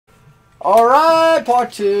Alright,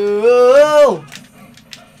 part 2.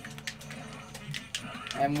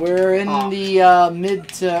 And we're in the mid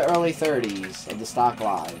to early 30s of the stock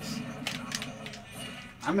lives.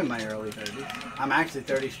 I'm in my early 30s. I'm actually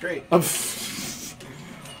 30 straight.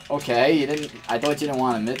 Okay, you didn't. I thought you didn't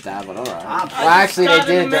want to admit that, but alright. Well, actually, they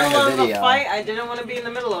did during the video. A fight I didn't want to be in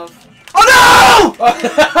the middle of. Oh no!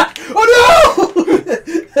 Oh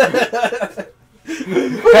no!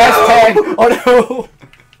 Hashtag. Oh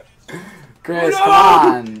no! Chris, come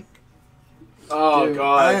on. Oh Dude,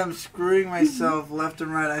 god. I am screwing myself left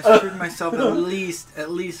and right. I screwed myself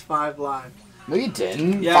at least 5 lives. No, you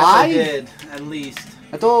didn't. Yes, 5? I did. At least.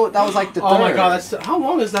 I thought that was like the third. Oh my god, that's how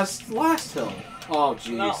long is that last hill? Oh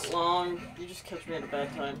jeez. Not long. You just catch me at a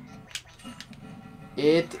bad time.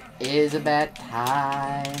 It is a bad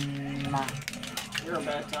time. You're a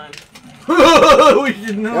bad time. We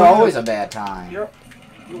should know. You're always a bad time.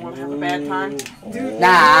 You want to have a bad time? Dude.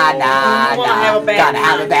 Nah. Have a bad Gonna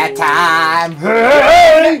have a bad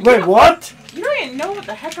time. Wait, what? You don't even know what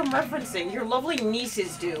the heck I'm referencing. Your lovely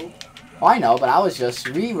nieces do. Oh, I know, but I was just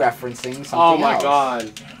re-referencing something Oh my else.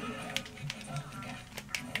 god.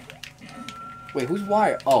 Wait, who's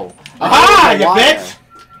Wire? Oh. Aha, you bitch!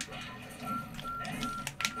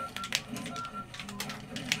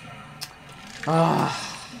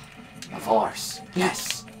 Ah, a force.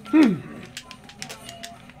 Yes.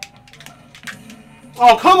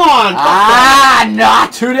 Oh, come on! Ah,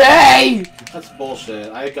 not today! That's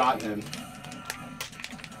bullshit. I got him.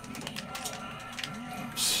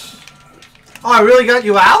 Oh, I really got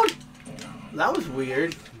you out? That was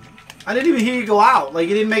weird. I didn't even hear you go out. Like,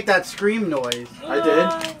 you didn't make that scream noise. I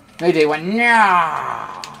did. Maybe they went,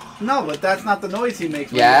 no. No, but that's not the noise he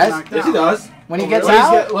makes when Yes? he's knocked Yes, out. he does. When he Oh, gets really?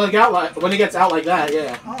 out? When he gets out like that,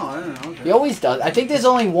 yeah. Oh, I don't know. Okay. He always does. I think there's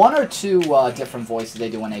only 1 or 2 different voices they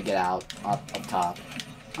do when they get out up top.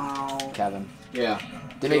 Oh. Kevin. Yeah.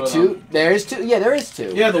 They Two make of 2? them. There is 2? Yeah, there is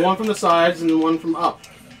 2. Yeah, the one from the sides and the one from up.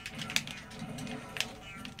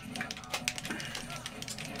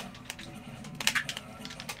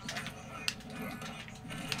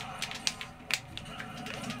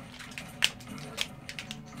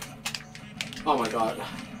 Oh my god.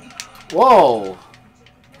 Whoa.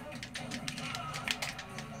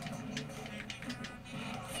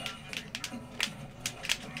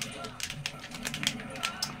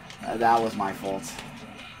 That was my fault.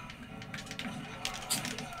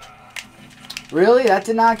 Really? That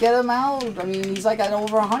did not get him out? I mean, he's like at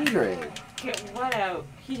over 100. Get what out?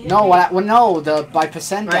 He hit No, me. no, by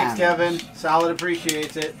percent Thanks, damage. Kevin. Solid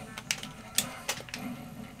appreciates it.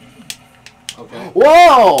 Okay.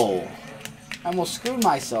 Whoa! I almost screwed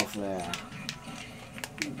myself there.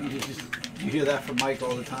 You hear that from Mike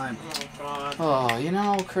all the time. Oh god. Oh, you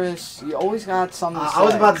know, Chris, you always got something to say. I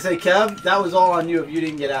was about to say, Kev, that was all on you if you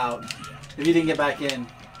didn't get out. If you didn't get back in.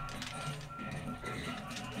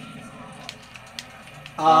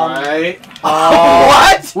 Alright.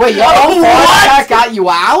 What? Wait, your own that got you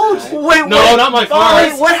out? Wait, No, not my car.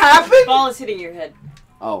 Wait, what happened? Ball is hitting your head.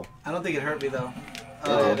 Oh. I don't think it hurt me, though. It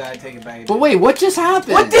Oh, did. I take it back. But wait, what just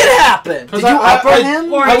happened? What did happen? Did you upper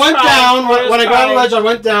him? I went down. When I got on the Try. ledge, I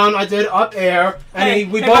went down. I did up air.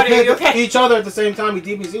 And we both buddy, hit you okay? each other at the same time. We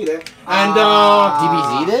DBZ'd it. And,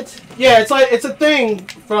 DBZ'd it? yeah, it's a thing.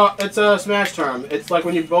 It's a Smash term. It's like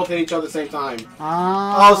when you both hit each other at the same time.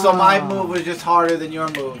 Oh, so my move was just harder than your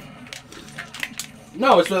move.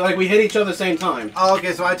 No, it's like we hit each other at the same time. Oh,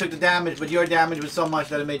 okay, so I took the damage, but your damage was so much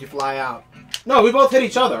that it made you fly out. No, we both hit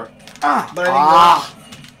each other. But I didn't go out.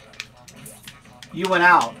 You went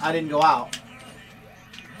out. I didn't go out.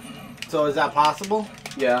 So is that possible?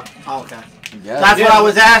 Yeah. Oh, okay. Yeah. That's what I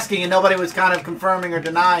was asking, and nobody was kind of confirming or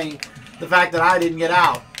denying the fact that I didn't get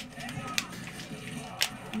out.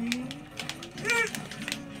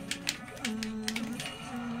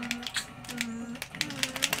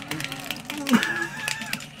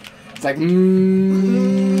 It's like,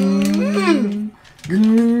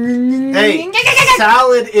 Hey,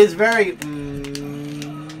 salad is very.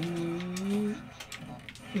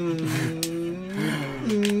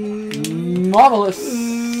 marvelous.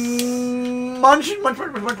 Munch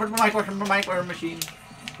machine.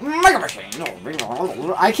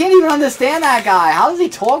 I can't even understand that guy. How does he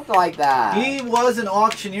talk like that? He was an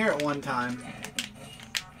auctioneer at one time.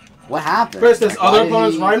 What happened? Chris, there's Like, why other did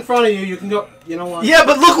opponents he- right in front of you. You can go. You know what? Yeah,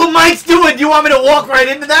 but look what Mike's doing. You want me to walk right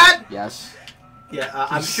into that? Yes. Yeah,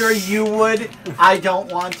 I'm sure you would. I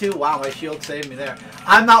don't want to. Wow, my shield saved me there.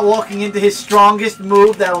 I'm not walking into his strongest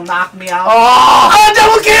move that'll knock me out. Oh,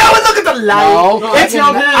 double kill! Look at the light. No, It's,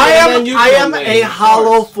 killed him, I and am. then you I am killed me, a of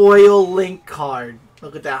hollow course. foil link card.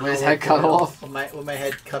 Look at that. With his hollow head cut foil. off. With my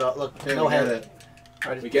head cut off. Look, Here, no we get head. it.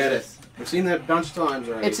 All right, We get this. it. I've seen that a bunch of times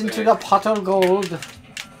already. It's into the pot of gold.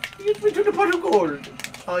 Get me to the pot of gold.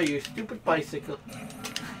 Oh, you stupid bicycle.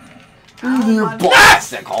 Your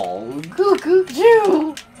bicycle. Goo goo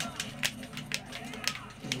goo.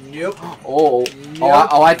 Yep. Oh. Yep.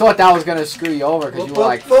 Oh, I thought that was gonna screw you over because you were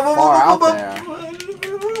like far out there.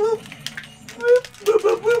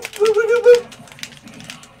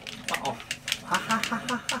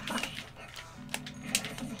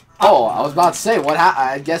 Oh, I was about to say, what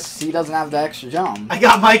I guess he doesn't have the extra jump. I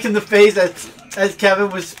got Mike in the face as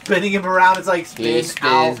Kevin was spinning him around. It's like He spin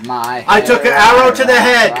out. spins my I took an arrow to the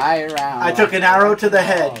head. Right around, I took an arrow to the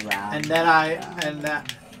head, around. and then I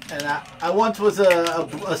once was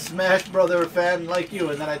a Smash Brother fan like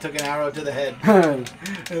you, and then I took an arrow to the head, and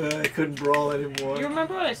I couldn't brawl anymore. You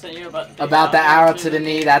remember what I sent you about About the arrow to the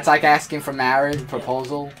knee? That's like asking for marriage,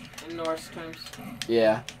 proposal. in Norse terms?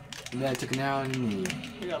 Yeah. And then I took an arrow to the knee.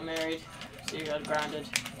 You got married, so you got grounded.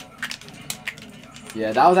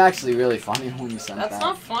 Yeah, that was actually really funny when you sent that. That's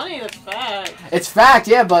not funny. That's fact. It's fact,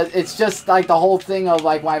 yeah, but it's just like the whole thing of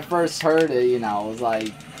like when I first heard it, you know, it was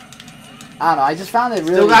like, I don't know, I just found it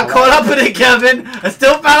really. Still got caught up in it, Kevin. I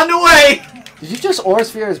still found a way. Did you just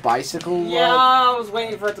Orsphere his bicycle? Yeah, I was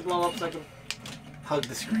waiting for it to blow up so I could Hug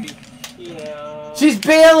the screen. Yeah. She's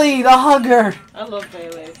Bailey, the hugger. I love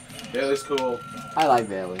Bailey. Bailey's cool. I like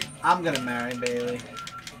Bailey. I'm gonna marry Bailey.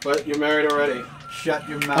 But you're married already. Shut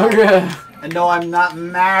your mouth. Okay. And no, I'm not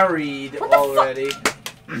married already.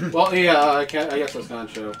 Well, yeah, I guess that's not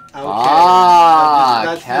true. Okay. Ah,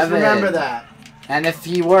 Just Kevin. remember that. And if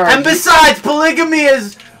he were... And besides, polygamy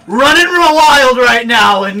is running real wild right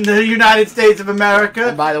now in the United States of America.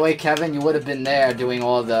 And by the way, Kevin, you would have been there doing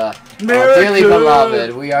all the... America. Dearly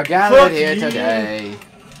beloved, we are gathered Fuck here you. today.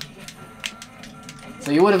 So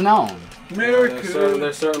you would have known. America.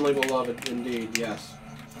 They're certainly beloved, indeed, yes.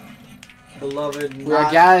 Beloved. We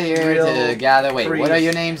are gathered here to gather... Wait, what are priest.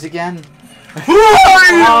 your names again? Who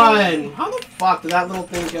are you? Fine. How the fuck did that little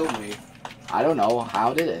thing kill me? I don't know.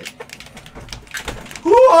 How did it?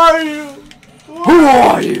 Who are you? Who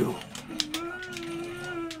are you?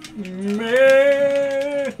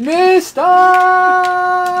 Me. Mr.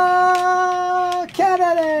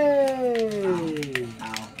 Kennedy!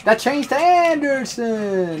 Ow. That changed to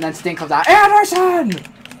Anderson! Then Sting comes out. Anderson!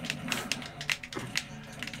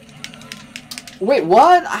 Wait,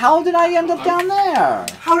 what? How did I end up down there?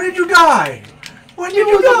 How did you die? When did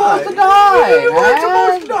you were die? supposed to die, You weren't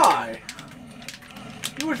supposed man. to die.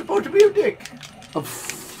 You were supposed to be a dick.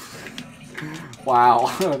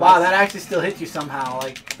 Wow. Wow, that actually still hit you somehow,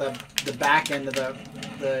 like the back end of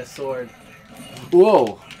the sword.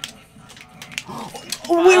 Whoa. Oh,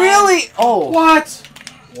 really? Oh. What?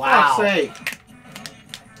 Wow. Fuck's sake.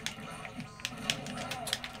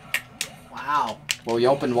 Wow. Well, you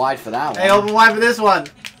opened wide for that one. Hey, open wide for this one.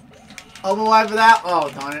 Open wide for that. Oh,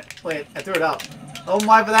 darn it. Wait, I threw it up. Open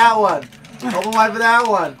wide for that one. Open wide for that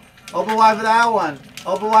one. Open wide for that one.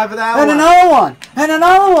 Open wide for that And one. another one! And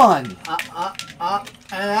another one! And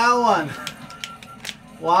that one.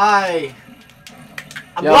 Why?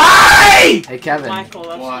 Yo. Why? Hey, Kevin. Michael,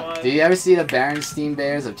 that's What? why. Do you ever see the Berenstein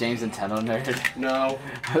Bears of James Nintendo Nerd? No.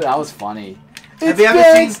 That was funny. Have It's you ever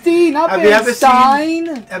seen- Berenstein, not have you ever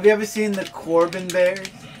Berenstein! Have you ever seen the Corbin Bears?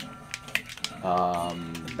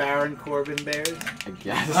 The Baron Corbin Bears? I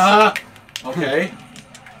guess. Okay.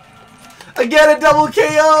 I get a double KO!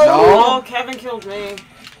 Oh, Kevin killed me.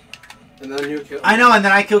 And then you kill. I know, and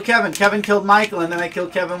then I killed Kevin. Kevin killed Michael, and then I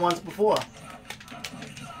killed Kevin once before.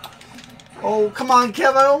 Oh, come on,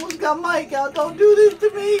 Kevin. I almost got Mike out. Don't do this to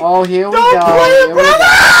me. Oh, here we Don't go. play it, Here we brother!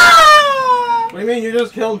 What do you mean? You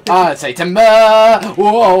just killed me? go. Say timber!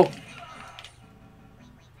 Whoa!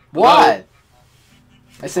 What?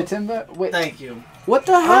 I said timber? Wait. Thank you. What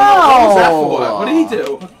the What hell? was that for? What did he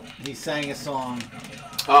do? He sang a song.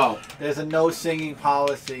 Oh. There's a no singing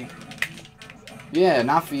policy. Yeah,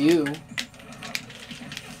 not for you.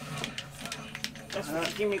 That's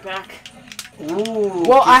what give me back. Ooh.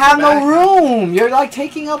 Well, I keep have it no back. room. You're like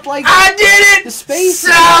taking up like I did it! the space.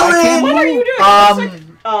 I Salad! can't What are you move. doing?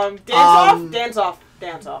 Dance off, dance off,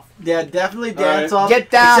 dance off. Yeah, definitely dance Alright. off.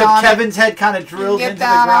 Get down Except on it. Kevin's head kind of drills Get into the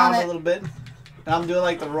down ground on a it. little bit. And I'm doing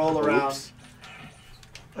like the roll around. Oops.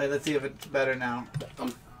 Wait, let's see if it's better now.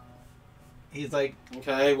 He's like,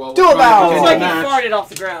 Okay, well. Do we're about trying to It's Oh. like get you a match. farted off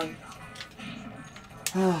the ground.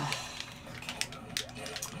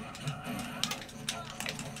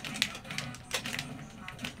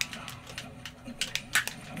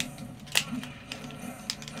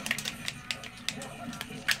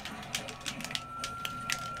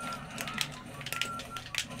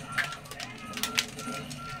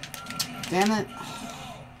 Damn it.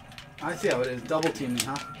 I see how it is. Double teaming,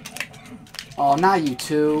 huh? Oh, not you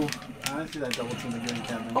two. I don't see that double team again,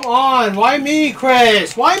 Kevin. Come on, why me,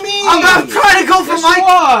 Chris? Why me? I'm trying to go for Yes, Michael. you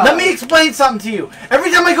are. Let me explain something to you.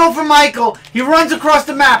 Every time I go for Michael, he runs across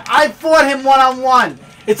the map. I fought him one-on-one.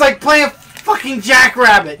 It's like playing fucking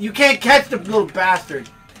Jackrabbit. You can't catch the little bastard.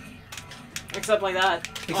 Except like that.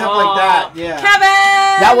 Except like that, yeah.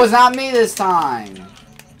 Kevin! That was not me this time.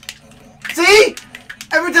 See?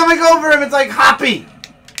 Every time I go over him, it's like Hoppy.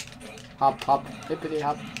 Hop, hop, hippity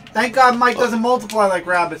hop. Thank God Mike doesn't multiply like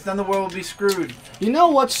rabbits. Then the world will be screwed. You know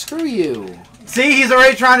what? Screw you. See? He's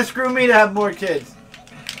already trying to screw me to have more kids.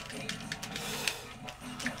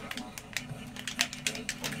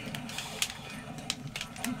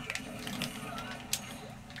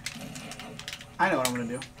 I know what I'm going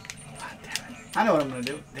to do. God damn it. I know what I'm going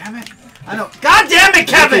to do. Damn it. I know. God damn it, You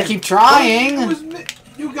Kevin! can keep trying. It was me.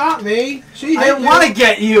 You got me. She I didn't want to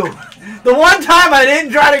get you. The one time I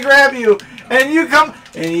didn't try to grab you, and you come,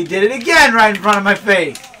 and he did it again right in front of my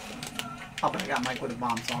face. Oh, but I got Mike with a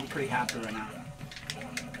bomb, so I'm pretty happy right now.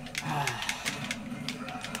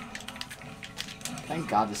 Thank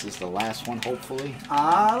God this is the last one, hopefully.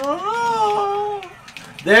 I don't know.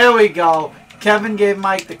 There we go. Kevin gave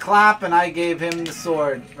Mike the clap, and I gave him the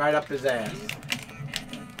sword right up his ass.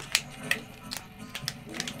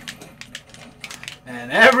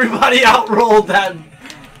 And everybody outrolled that.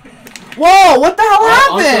 Whoa! What the hell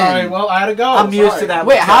happened? I'm sorry. Well, I had to go. I'm used to Sorry. that.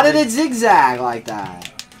 Wait, how did it zigzag like that?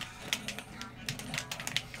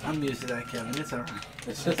 I'm used to that, Kevin. It's alright.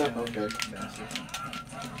 It's okay.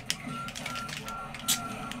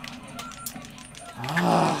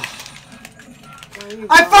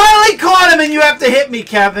 I finally caught him, and you have to hit me,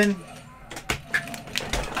 Kevin.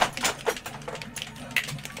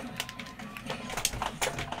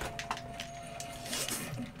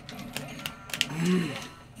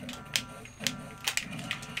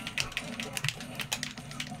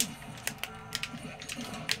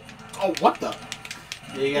 Oh, what the?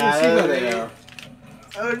 You Got got it it. there.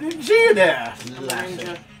 Oh, didn't see you there. I'm a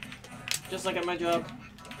ninja. Just like at my job.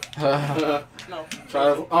 Did No.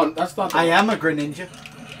 Oh, that's not. I am a Greninja.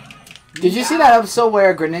 Did you see that episode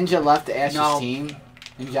where Greninja left Ash's No. team?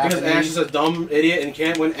 In Because Ash Japanese? is a dumb idiot and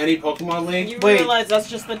can't win any Pokemon League. You Wait. realize that's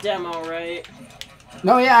just the demo, right?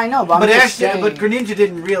 No, yeah, I know, but I'm But just Ash, saying. but Greninja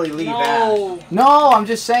didn't really leave Ash. No. No, I'm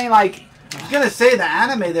just saying, like, I was gonna say the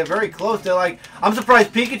anime, they're very close. They're like, I'm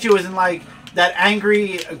surprised Pikachu isn't like that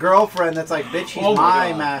angry girlfriend that's like, bitch, he's Oh my my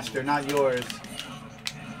God. master, not yours.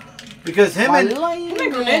 Because him and Him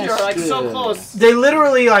and Greninja are like so close. they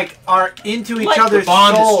literally like are into each Like, other's The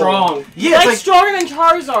bond soul. is strong. Yeah, Like, it's like stronger than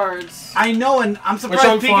Charizard's. I know, and I'm Which surprised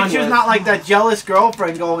I'm fine Pikachu's with. not like that jealous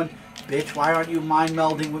girlfriend going, bitch, why aren't you mind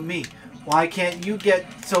melding with me? Why can't you get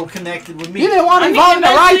so connected with me? You didn't want to I mean, involve in the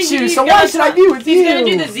eventually Raichu, he's so why gonna should I try- be with you? He's gonna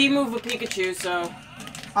do the Z move with Pikachu, so.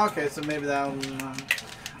 Okay, so maybe that one.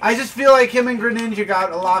 I just feel like him and Greninja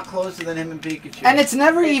got a lot closer than him and Pikachu. And it's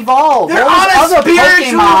never evolved. they're All on his a other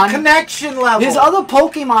spiritual Pokemon, connection level. his other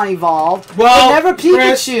Pokemon evolved, Well, but never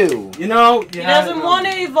Chris, Pikachu. You know, He doesn't want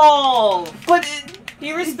to evolve. But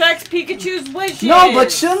He respects Pikachu's wishes. no,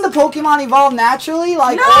 but shouldn't the Pokemon evolve naturally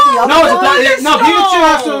like No! all the other No, ones? no, Pikachu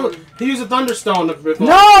has Thunderstone! to. He used a Thunderstone to evolve.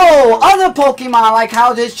 No, other Pokemon like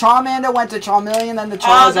how his Charmander went to Charmeleon and the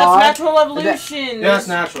Charizard. Oh, that's natural evolution. Yeah, that's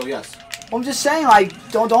natural. Yes. I'm just saying, like,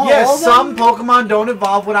 don't Yes, all of some them? Pokemon don't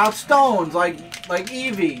evolve without stones, like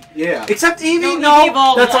Eevee. Yeah. Except Eevee, He no,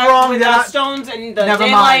 evolved that's without- wrong. without That, stones and the never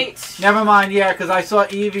daylight. mind. Never mind. Yeah, because I saw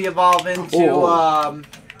Eevee evolve into Oh.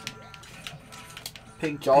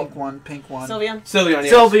 pink one. Sylveon. Sylveon.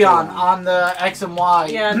 Yes. Sylveon on the X and Y.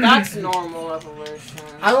 Yeah, that's normal evolution.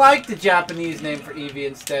 I like the Japanese name for Eevee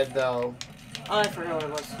instead, though. Oh, I forgot what it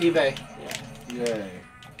was. Eevee. Yay.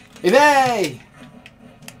 Eevee!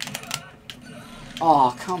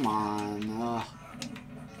 Oh, come on.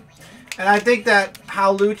 And I think that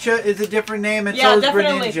Hawlucha is a different name, and Yeah, so is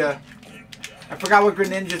definitely. Greninja. I forgot what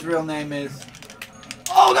Greninja's real name is.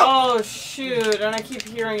 Oh, no! Oh, shoot. And I keep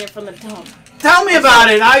hearing it from the dump. Tell me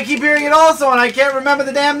about it! I keep hearing it also, and I can't remember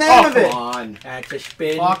the damn name Oh, of it. come on. That's a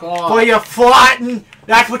spin. Fuck off. For your farting.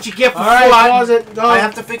 That's what you get for Alright, farting. pause it. Go. I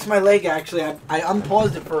have to fix my leg, actually. I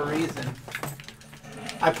unpaused it for a reason.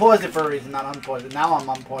 I paused it for a reason, not unpaused it. Now I'm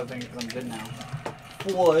unpausing it because I'm good now.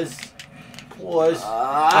 Pause. Pause.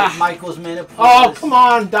 Like Michael's minute. Oh, Pause. come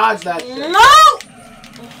on. Dodge that shit.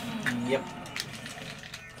 No! Yep.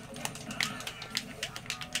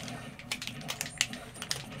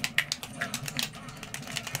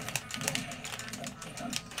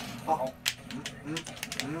 Uh-oh.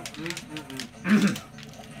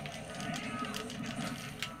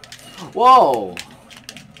 Whoa!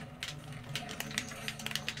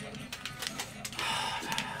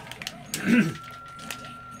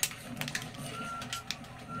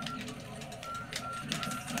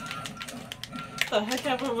 The heck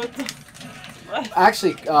ever with the... What?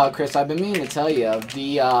 Actually, Chris, I've been meaning to tell you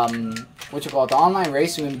the the online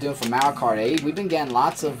racing we've been doing for Mario Kart 8. We've been getting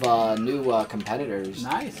lots of new competitors.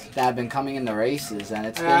 Nice. That have been coming in the races, and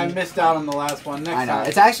it's been. I missed out on the last one. Next I know time.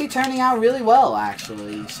 it's actually turning out really well,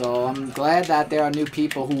 actually. So I'm glad that there are new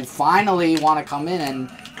people who finally want to come in and.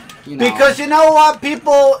 You know. Because you know what?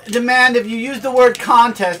 People demand if you use the word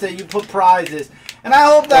contest that you put prizes. And I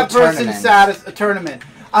hope that person's satisfied. A tournament.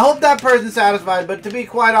 I hope that person's satisfied. But to be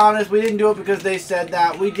quite honest, we didn't do it because they said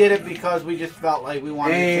that. We did it because we just felt like we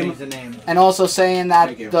wanted to change the name. And also saying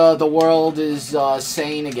that the world is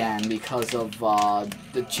sane again because of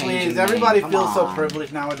the change. Please, everybody feels so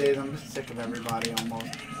privileged nowadays. I'm just sick of everybody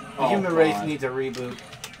almost. The human race needs a reboot.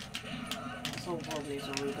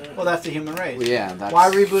 Well, that's the human race. Well, yeah. That's... Why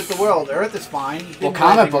reboot the world? Earth is fine. Well,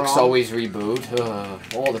 comic books always reboot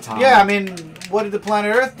all the time. Yeah, I mean, what did the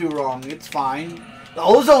planet Earth do wrong? It's fine. The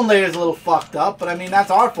ozone layer is a little fucked up, but I mean, that's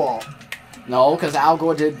our fault. No, because Al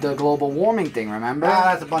Gore did the global warming thing, remember? Nah,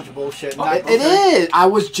 that's a bunch of bullshit. It is. I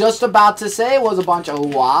was just about to say it was a bunch of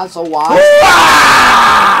hoo-ah, so why?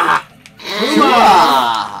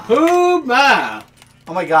 Hoo-ah! Hoo-ah!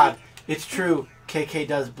 Oh my god, it's true. KK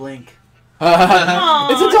does blink.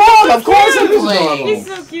 It's a dog, of course it blinks. He's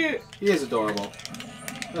so cute. He is adorable.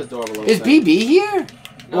 That's adorable. Is BB here?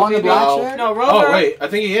 No, One the black shirt? No, Rover. Oh wait, I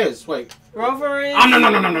think he is. Wait. Rover is. Oh no.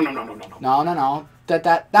 No. That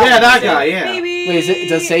guy. Yeah. BB. Wait,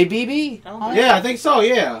 does it say BB? Oh, Yeah, I think so.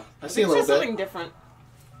 Yeah, I see a little bit. Something different.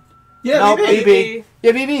 Yeah, No, BB. BB.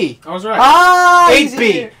 Yeah, BB. I was right. Ah,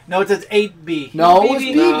 8B. No, it says 8B. No, it was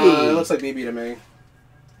BB. BB. It looks like BB to me.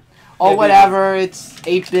 Oh, Yeah, whatever. It's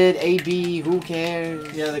 8-bit, AB. Who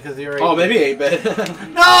cares? Yeah, because you're 8. Oh, maybe 8-bit.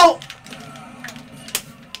 No!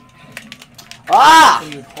 Ah!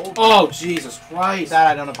 Oh, Jesus Christ. That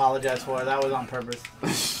I don't apologize for. That was on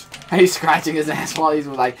purpose. He's scratching his ass while he's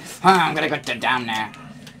like, I'm gonna go down there.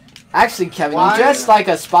 Actually, Kevin, Why? you dressed like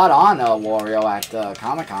a spot-on Wario at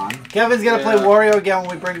Comic-Con. Kevin's gonna play Wario again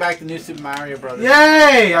when we bring back the new Super Mario Brothers.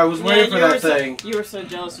 Yay! I was waiting for that thing. You were so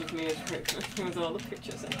jealous of me with all the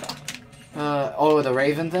pictures I got. The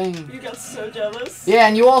Raven thing? You got so jealous. Yeah,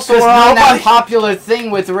 and you also Because were on that nobody- popular thing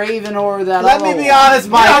with Raven or that Let me be honest,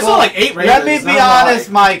 Michael. Yeah, I saw like 8 Ravens. Let me be honest,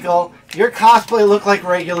 Michael. Your cosplay looked like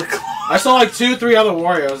regular clothes. I saw like 2, 3 other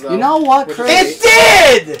Warriors though. You know what, Chris? It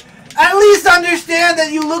did! At least understand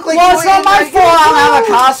that you look like Well, you it's were not in my regular fault I don't have a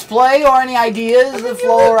clothes. cosplay or any ideas that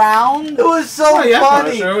flow around. It was so Oh yeah, funny.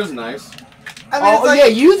 Punisher, it was nice. I mean, it's like, yeah,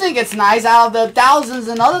 you think it's nice out of the thousands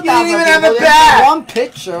and other You thousands didn't of even have people. a There's bat. one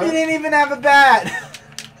picture. you didn't even have a bat.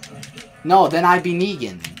 No, then I'd be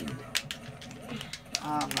Negan.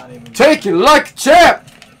 I'm not even. Take it like a champ!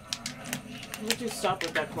 Would you stop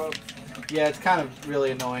with that quote? Yeah, it's kind of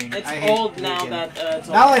really annoying. It's I hate old now Negan. that it's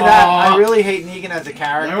old. Not only that, I really hate Negan as a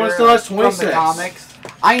character Everyone still has from 26. the comics.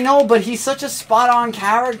 I know, but he's such a spot-on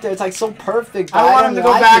character. It's like so perfect. But I want him to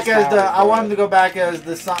go back this as the. I character. want him to go back as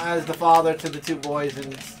the son, as the father to the 2 boys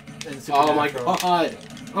in Supernatural. Oh my god.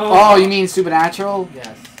 Oh, you mean Supernatural?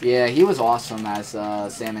 Yes. Yeah, he was awesome as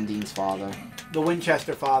Sam and Dean's father. The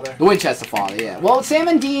Winchester father. The Winchester father, yeah. Well, Sam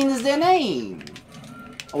and Dean is their name.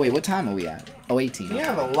 Oh, wait, what time are we at? Oh, 18. You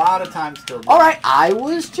have a lot of time still. Alright, I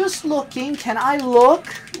was just looking. Can I look?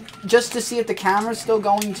 Just to see if the camera's still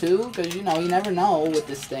going too? Because, you know, you never know with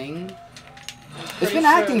this thing. It's been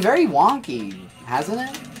acting very wonky, hasn't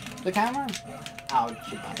it? The camera? Ouch.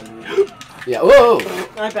 Yeah, whoa!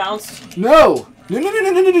 I bounced. No! No, no, no,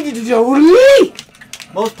 no, no, no, no, no, no, no.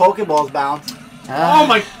 Most Pokeballs bounce. Oh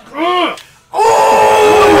my god.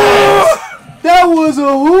 Oh! That was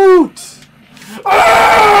a hoot!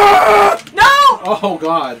 No! Oh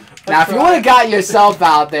god. Now, if you would have got yourself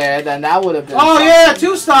out there, then that would have been. Oh something. yeah,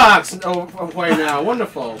 2 stocks. Oh, right now.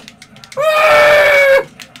 Wonderful.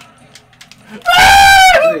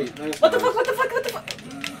 Great, nice What the guys. fuck? What the fuck? What the fuck?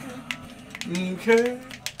 Okay.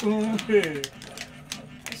 Okay.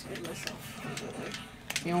 I screwed myself.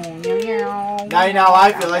 Now you know how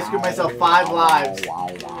I feel. I screwed myself 5 lives.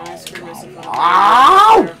 I screwed myself.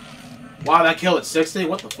 Ow! Wow, that killed at 60?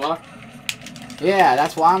 What the fuck? Yeah,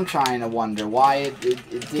 that's why I'm trying to wonder why it did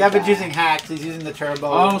Kevin's that. using hacks. He's using the turbo.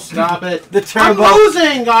 Oh, stop it. The turbo. I'm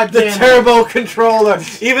losing, The goddammit. turbo controller.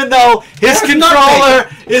 Even though his There's controller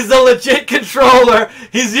is the legit controller,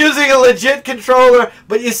 he's using a legit controller.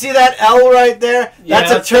 But you see that L right there? Yeah,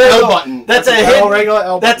 That's a the turbo L button. That's a L, hidden. regular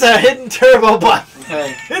L That's button. a hidden turbo button.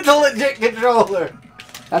 Okay. It's a legit controller.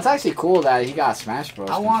 That's actually cool that he got Smash Bros.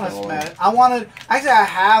 I want to controller. Smash. I want to. Actually, I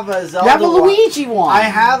have a Zelda. You have a Luigi one. I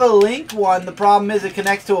have a Link one. The problem is it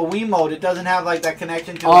connects to a Wiimote. It doesn't have like that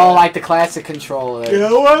connection to. Oh, like the classic controller. You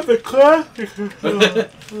know what? The classic.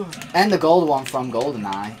 And the gold one from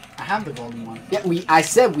GoldenEye. I have the golden one. Yeah, I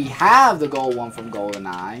said we have the gold one from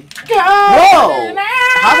GoldenEye. Go! Whoa!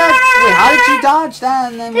 How did you dodge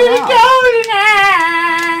that and then went out?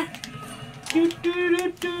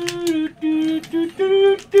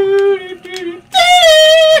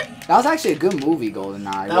 That was actually a good movie,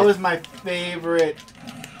 GoldenEye. That was my favorite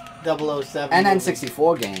 007. And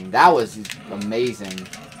N64 game. That was amazing.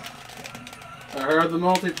 I heard the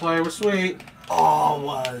multiplayer was sweet. Oh, it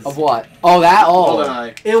was. Of what? Oh, that? Oh.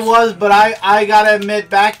 GoldenEye. It was, but I gotta admit,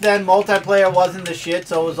 back then multiplayer wasn't the shit,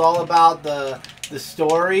 so it was all about the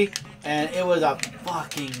story, and it was a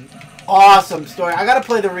fucking awesome story. I gotta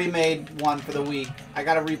play the remade one for the Wii. I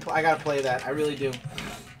gotta play that. I really do.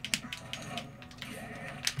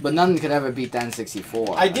 But nothing could ever beat the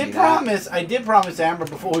N64. I did promise Amber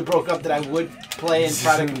before we broke up that I would play and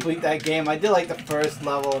try to complete that game. I did like the first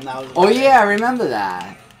level, and that was. Oh yeah, I remember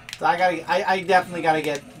that. So I definitely gotta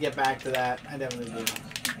get back to that. I definitely do.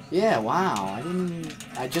 Yeah, wow.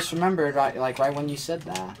 I just remembered right when you said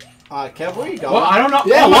that. Kev, where you going? Well, I don't know.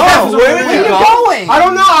 Yeah, Oh, whoa, where are are you going? I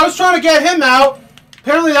don't know. I was trying to get him out.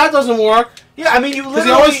 Apparently that doesn't work. Yeah, I mean you Because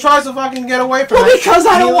literally. he always tries to fucking get away from Well, it. because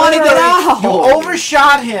I don't want to get out. You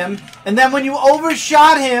overshot him, and then when you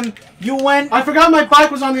overshot him, you went. I forgot my bike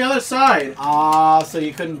was on the other side. Oh, so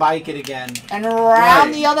you couldn't bike it again. And around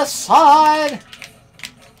Right. the other side.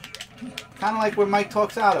 Kind of like where Mike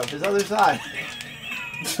talks out of, his other side.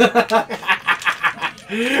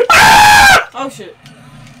 Oh shit.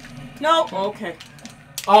 No. Okay.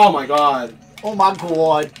 Oh my god. Oh my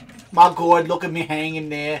god. My god, look at me hanging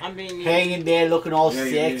there. I'm being eaten. Hanging there looking all Yeah,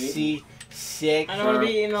 you're sexy. Sick. I don't want to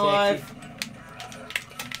be eaten alive.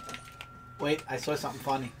 Wait, I saw something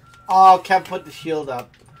funny. Oh, Kev put the shield up.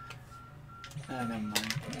 Oh, never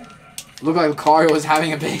mind. Looked like Lucario was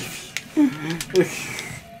having a baby. You're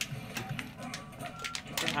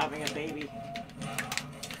having a baby.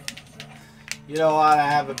 You don't want to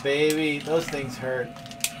have a baby. Those things hurt.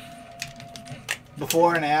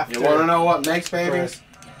 Before and after. You want to know what makes babies?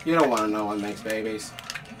 You don't want to know what makes babies.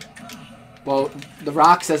 Well, The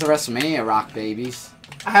Rock says the WrestleMania rock babies.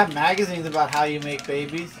 I have magazines about how you make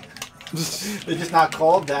babies. They're just not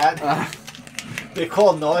called that. They're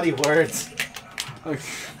called naughty words.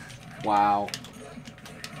 Wow.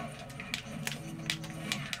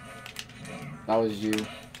 That was you.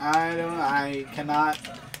 I cannot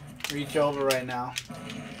reach over right now.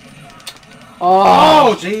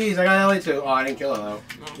 Oh, jeez, I got Ellie too. Oh, I didn't kill her though.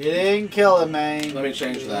 You didn't kill it, man. Let me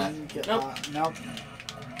change that. Nope. Nope.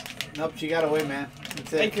 Nope, she got away, man.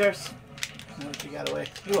 That's it. Thank yours. Nope, she got away.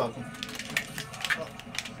 You're welcome.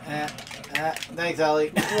 Thanks,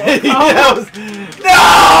 Ellie.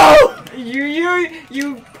 No!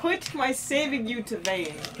 You put my saving you to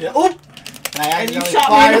vain. Yeah, oop! And I And you accidentally shot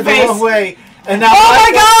me in fired the the face. wrong way. And now Oh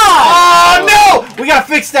my God! Oh no! We gotta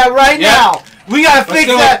fix that right Yep. now. We gotta Let's fix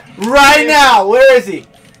do that right now. Where is he?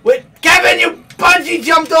 Wait, Kevin, you bungee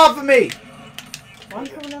jumped off of me. Why are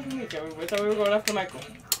you coming after me, Joey? We thought we were going after Michael.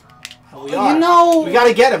 Oh, we are. You know. We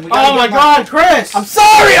gotta get him. We gotta Oh my get god, Chris! I'm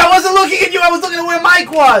sorry. I wasn't looking at you. I was looking at where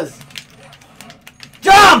Mike was.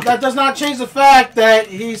 Jump! That does not change the fact that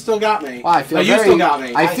he still got me. Wow, I feel Oh, you very. still got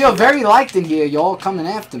me. I feel very liked in here. Y'all coming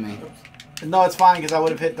after me. No, it's fine because I would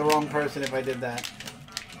have hit the wrong person if I did that.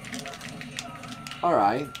 All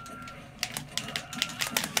right.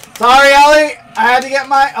 Sorry, Ellie. I had to get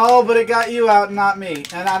my. Oh, but it got you out, not me,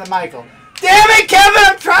 and not Michael. Damn it, Kevin!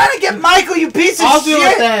 I'm trying to get Michael. You piece of I'll shit. do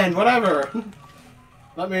it then, whatever.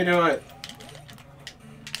 Let me do it.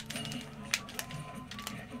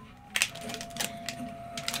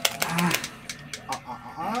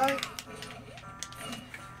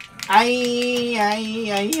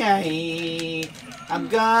 I'm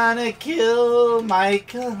gonna kill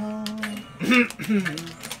Michael.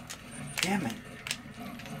 Damn it.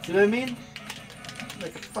 See what I mean?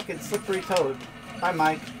 Like a fucking slippery toad. Bye,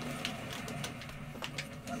 Mike.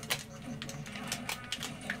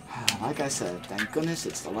 Like I said, thank goodness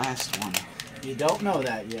it's the last one. You don't know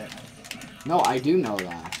that yet. No, I do know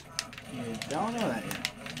that. You don't know that yet.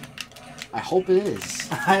 I hope it is.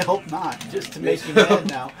 I hope not. Just to make you mad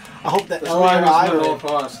now. I hope that That's Ellie why or I I was at all win.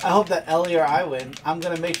 costs. I hope that Ellie or I win. I'm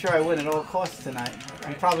gonna make sure I win at all costs tonight.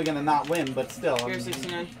 I'm probably gonna not win, but still. Here's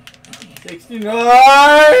 69. 69!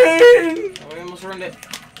 Oh, we almost ruined it.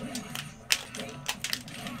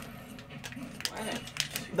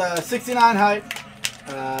 The 69 hype.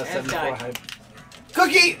 74 died. hype.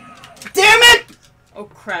 Cookie! Damn it! Oh Oh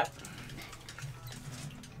crap.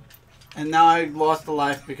 And now I lost a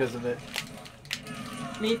life because of it.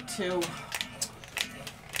 Me too.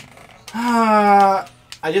 I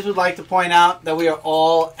just would like to point out that we are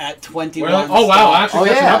all at 21. Oh wow, I'm actually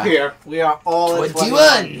catching up here. We are all at 21.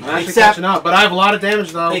 21. I'm actually catching up, but I have a lot of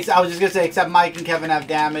damage though. I was just gonna say, except Mike and Kevin have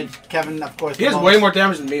damage. Kevin, of course. He has way more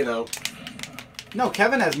damage than me though. No,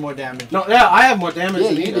 Kevin has more damage. No, yeah, I have more damage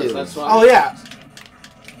than you he do. does. That's why. Oh yeah.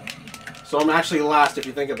 So I'm actually last if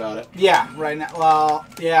you think about it. Yeah, right now. Well,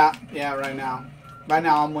 yeah, right now. Right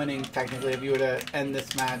now I'm winning technically. If you were to end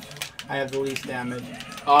this match, I have the least damage.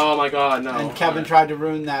 Oh my god, no. And Kevin tried to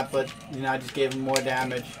ruin that, but you know I just gave him more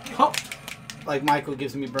damage. Oh. Like Michael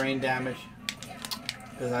gives me brain damage.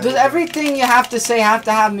 Does everything you have to say have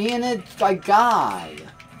to have me in it? Like, guy.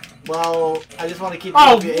 Well, I just want to keep.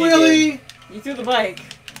 Oh up your really? A-game. You threw the bike.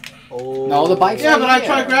 Oh. No, the bike's Yeah, right but I here.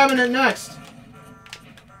 tried grabbing it next.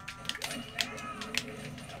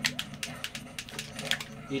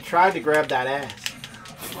 You tried to grab that ass.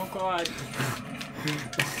 Oh god.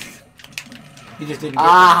 You just didn't.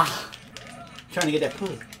 Get Trying to get that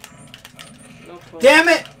pussy. No clue. Damn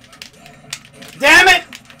it! Damn it!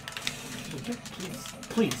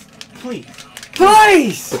 Please, please,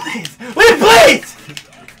 Please! please, please!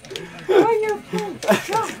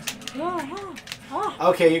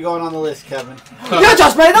 Okay, you're going on the list, Kevin. You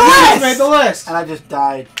just made the You list! just made the list. And I just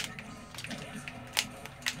died.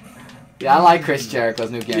 Yeah, I like Chris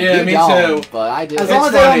Jericho's new game. Yeah, You me don't, too. But I do. As long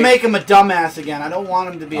as they funny. don't make him a dumbass again. I don't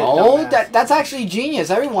want him to be a Oh, dumbass. that's actually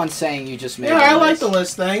genius. Everyone's saying you just made Yeah, the I like list. the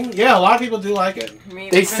list thing. Yeah, a lot of people do like it.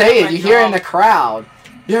 They say it. You hear it in the crowd.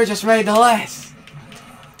 You just made the list.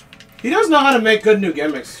 He does know how to make good new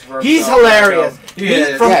gimmicks. For He's himself, hilarious. so he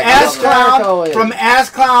is. From Yeah, ass Chris Jericho clown, is. from ass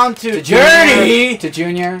clown to Junior. dirty, To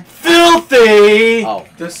Junior. filthy, Oh.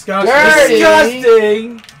 Disgusting. Dirty.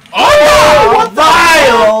 disgusting, Oh, what the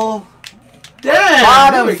vile. Damn, there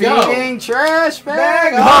Bottom we go. feeding trash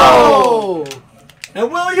bag. Bag Oh.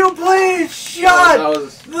 And will you please That shut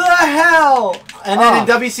was the hell? And then in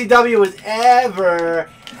Oh. WCW was ever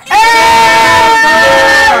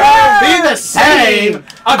be the same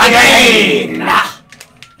again.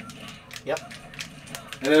 Yep.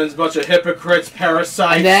 And then there's a bunch of hypocrites,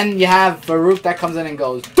 parasites. And then you have Farouk that comes in and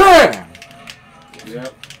goes, damn!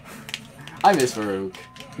 Yep. I miss Farouk.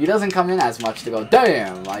 He doesn't come in as much to go,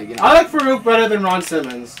 damn! Like, you know. I like Farouk better than Ron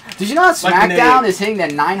Simmons. Did you know that Like an SmackDown idiot. is hitting their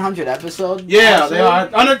 900 episode? Yeah, actually? they are.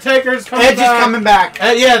 Undertaker's coming Edge is back. coming back.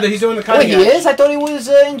 Yeah, he's doing the Wait, cutting he edge. is? I thought he was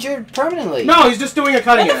injured permanently. No, he's just doing a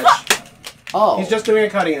cutting edge. Oh. He's just doing a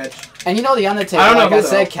cutting edge. And you know the Undertaker, I don't know like who, I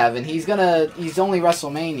said, though. Kevin, he's only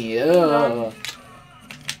WrestleMania. Ugh.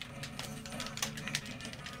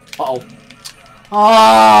 Uh-oh.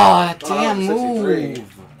 Oh, that damn 63. move.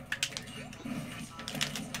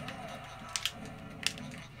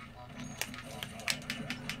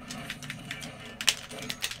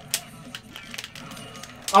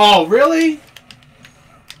 Oh, really?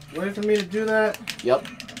 Waiting for me to do that? Yep.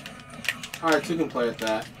 Alright, two can play at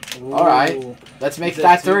that. Alright. Ooh. Let's make Said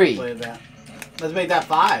that two 3. play that. Let's make that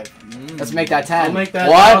 5. Let's make that 10. I'll make that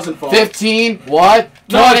what? 1,000-fold. 15? What?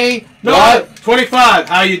 No, 20? No, What? 25.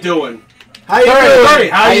 How you doing? How you 30? doing? 30,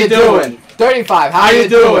 how you doing? 35? How you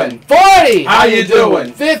doing? 40? How you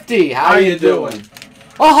doing? 50? How you doing?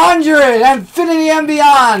 100! Infinity and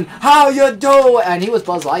beyond! How you doing? And he was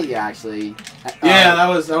Buzz Lightyear, actually. Yeah, that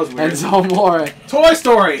was weird. And so more. Toy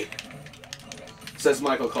Story! Says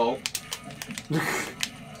Michael Cole.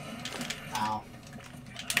 Ow.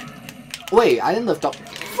 Wait, I didn't lift up.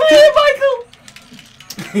 Michael!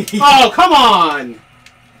 Oh, come on!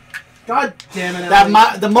 God damn it.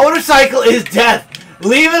 Ellie. The motorcycle is death.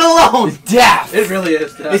 Leave it alone. Death! It really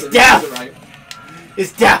is. It's death. Right.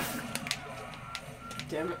 It's death.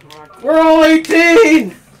 Damn it, Mark. We're all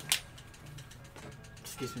 18!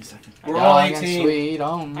 Excuse me a second. We're all Young and 18. Sweet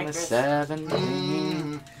on I the guess.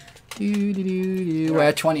 17. We're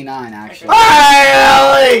at 29, actually.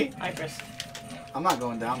 Hi, Ellie. Hi, Chris. I'm not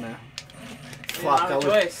going down there. You don't Fuck, have a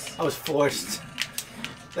choice. I was forced.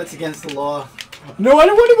 That's against the law. No, I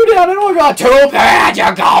don't want to go down. I don't want to go. Too bad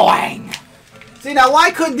you're going. See, now why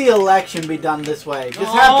couldn't the election be done this way?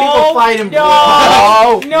 Just have people fight and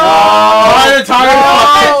No. No! Oh, the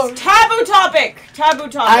target. That's taboo topic! Taboo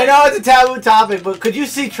topic. I know it's a taboo topic, but could you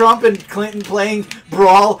see Trump and Clinton playing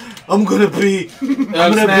brawl? I'm gonna be. I'm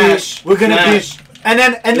gonna Smash. be. We're gonna Smash. be. And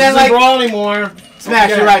then This like isn't Brawl anymore. smash.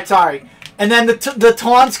 Okay. You're right. Sorry. And then the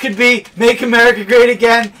taunts could be "Make America Great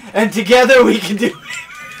Again," and together we can do.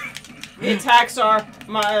 The attacks are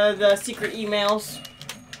the secret emails.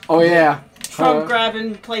 Oh, yeah. Trump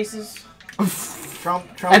grabbing places. Trump.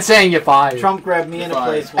 And saying you're fired. Trump grabbed me in a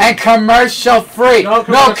place. And commercial free. No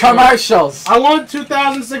commercials. I want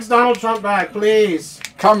 2006 Donald Trump back, please.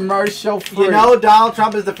 Commercial free. You know, Donald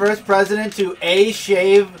Trump is the first president to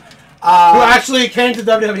shave. Who actually came to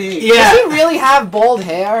WWE. Yeah. Does he really have bald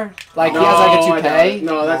hair? Like he has like a toupee?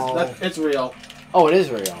 No, that's it's real. Oh, it is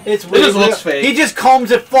real. It's real. It just looks fake. He just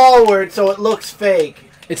combs it forward so it looks fake.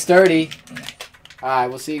 It's dirty. Alright,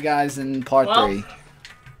 we'll see you guys in part 3.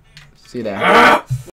 See you there.